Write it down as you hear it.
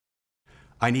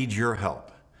I need your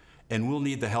help, and we'll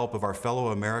need the help of our fellow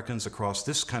Americans across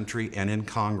this country and in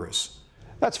Congress.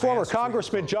 That's former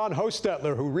Congressman John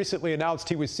Hostettler, who recently announced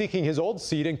he was seeking his old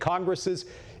seat in Congress's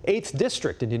 8th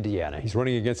District in Indiana. He's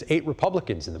running against 8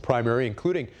 Republicans in the primary,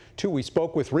 including 2 we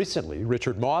spoke with recently,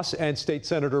 Richard Moss and State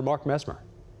Senator Mark Messmer.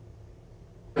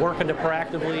 Working to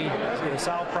proactively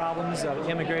solve problems.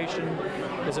 Immigration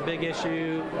is a big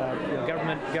issue.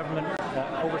 Government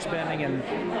overspending and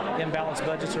imbalanced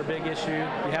budgets are a big issue.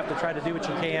 You have to try to do what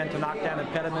you can to knock down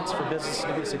impediments for business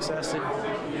to be successful,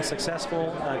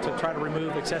 to try to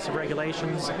remove excessive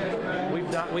regulations.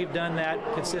 We've done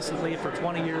that consistently for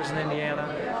 20 years in Indiana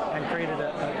and created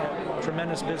a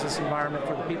tremendous business environment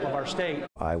for the people of our state.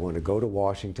 I want to go to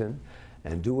Washington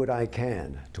and do what I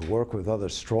can to work with other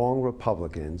strong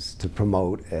Republicans to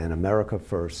promote an America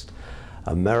First,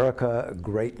 America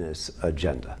Greatness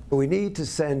agenda. We need to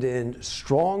send in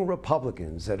strong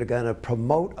Republicans that are going to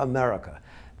promote America,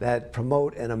 that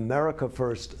promote an America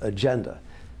First agenda.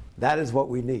 That is what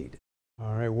we need.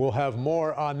 All right, we'll have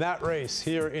more on that race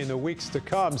here in the weeks to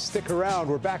come. Stick around.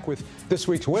 We're back with this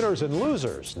week's winners and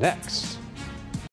losers next.